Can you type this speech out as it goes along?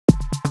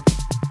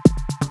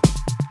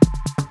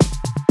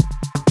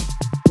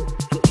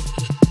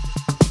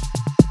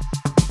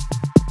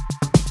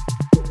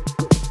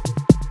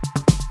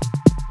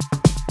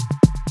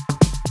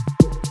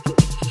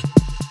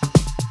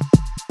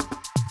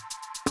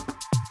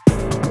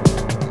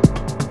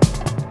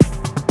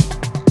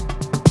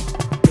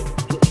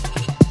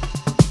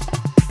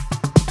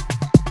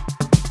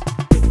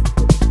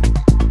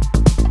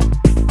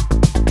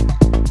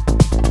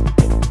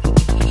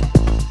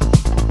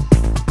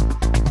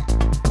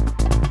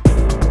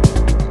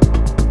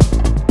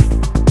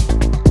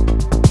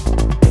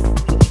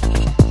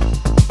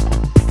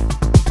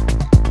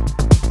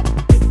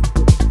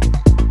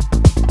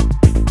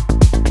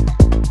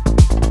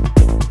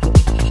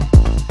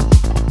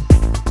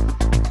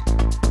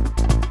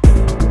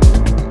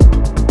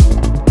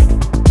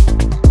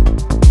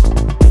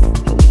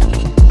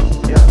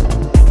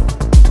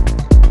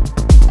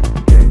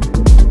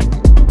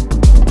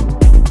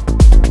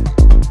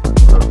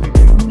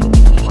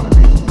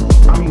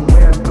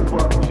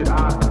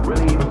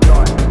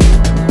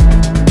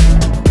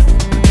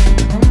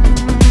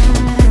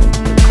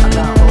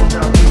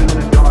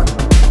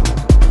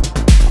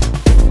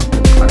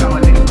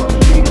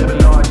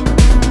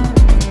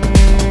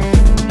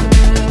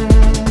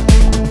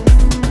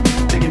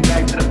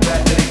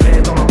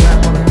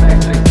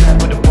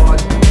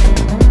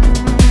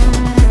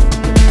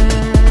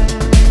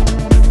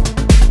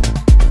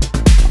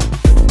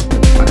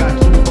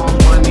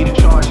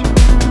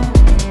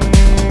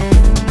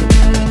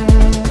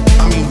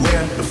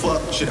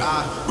should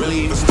I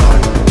really even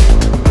start?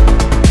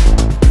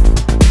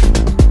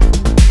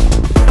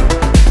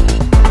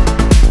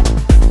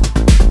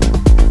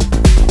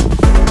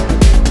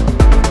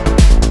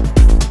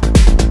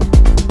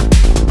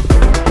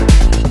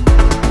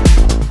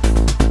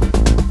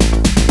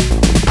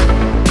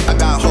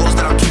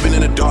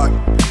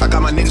 I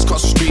got my niggas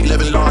cross the street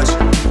living large.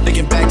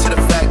 Thinking back to the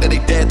fact that they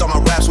dead, thought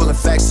my raps wasn't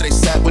facts, so they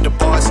sat with the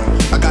bars.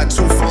 I got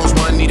 2 phones,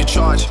 one need a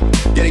charge.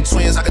 Yeah, they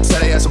twins, I can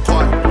tell they ass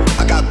apart.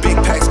 I got big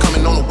packs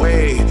coming on the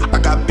way. I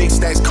got big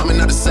stacks coming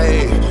out to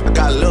save. I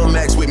got Lil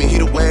Max with me, he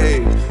the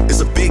wave. It's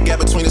a big gap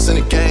between us in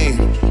the game.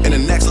 In the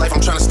next life,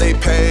 I'm trying to stay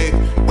paid.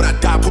 When I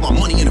die, put my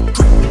money in a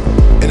grip.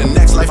 In the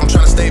next life, I'm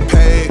trying to stay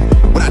paid.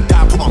 When I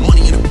die, put my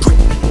money in a grip.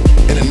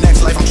 In the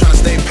next life, I'm trying to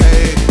stay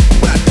paid.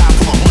 When I die,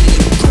 put my money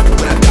in a grip.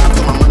 When I die,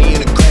 put my money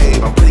in a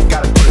grave. I really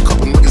gotta put a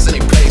couple niggas in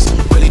their place.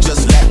 Really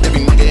just lapped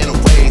every nigga in a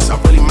ways. I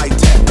really might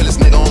tap this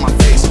nigga on my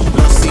face.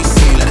 Lil CC,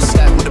 let it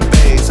stack with the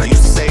babes. I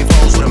used to save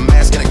hoes with a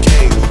mask in a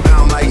cave.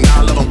 Now I'm like,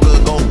 nah, love, I'm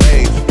good, go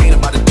away. Ain't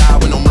about to die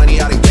with no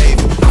money I done gave.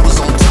 I was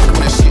on top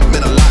when that shit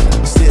meant a lot.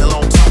 Still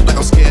on top like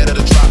I'm scared of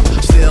the drop.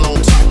 Still on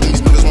top when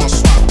these niggas wanna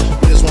swap.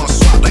 Niggas wanna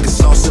swap like it's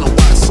sauce in a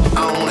watts.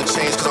 I don't wanna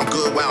change cause I'm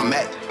good where I'm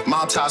at.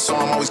 Mob tie, so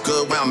I'm always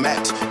good where I'm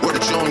at. Word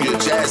of Junior,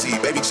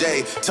 Jazzy, Baby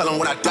J. Tell him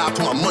when I die,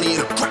 put my money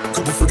in a crack.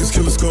 Couple freakers,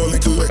 kill a skull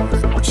and collect.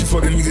 She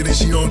fuck a nigga, then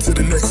she on to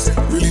the next.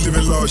 Really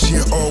living large, she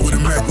ain't all with a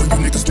Mac. When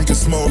you niggas thinking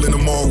small in the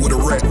mall with a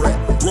rat.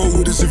 Roll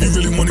with us if you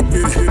really wanna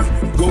get it.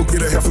 Go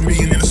get a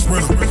 $500,000 in a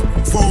sprinter.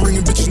 Phone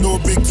ringing, bitches know a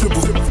big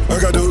tipple.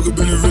 I got the hook up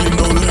and there really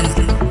no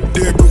limit.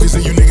 Dead brokers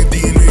in you nigga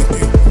DNA.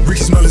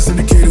 Ricky Smell is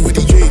indicated with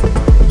the A.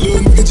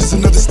 Little nigga, just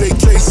another state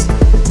case.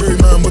 Bury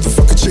my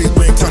motherfucker Chase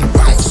Bank, time to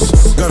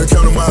bounce. Gotta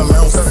count on my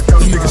allowance.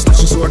 You niggas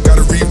snitching, so I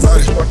gotta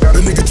rewrite it. The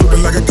nigga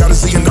tripping like I got $1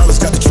 zillion.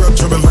 Got the trap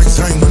jumping like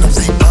time when I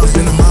rebound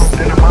in the mouth.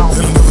 And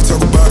I never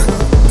talk about it.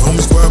 Homie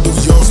squad, but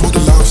we all smoke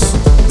the loudest.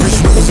 Rich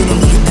niggas and I'm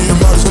really being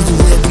modest. Cause the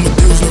way I do my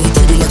deals, never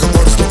treated like a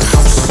artist at the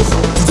house.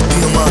 You the D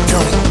on my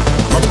account.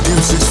 I'm a deal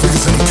 6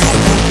 figures in the count.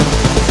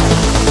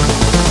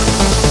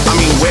 I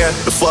mean, where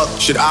the fuck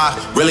should I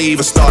really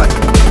even start?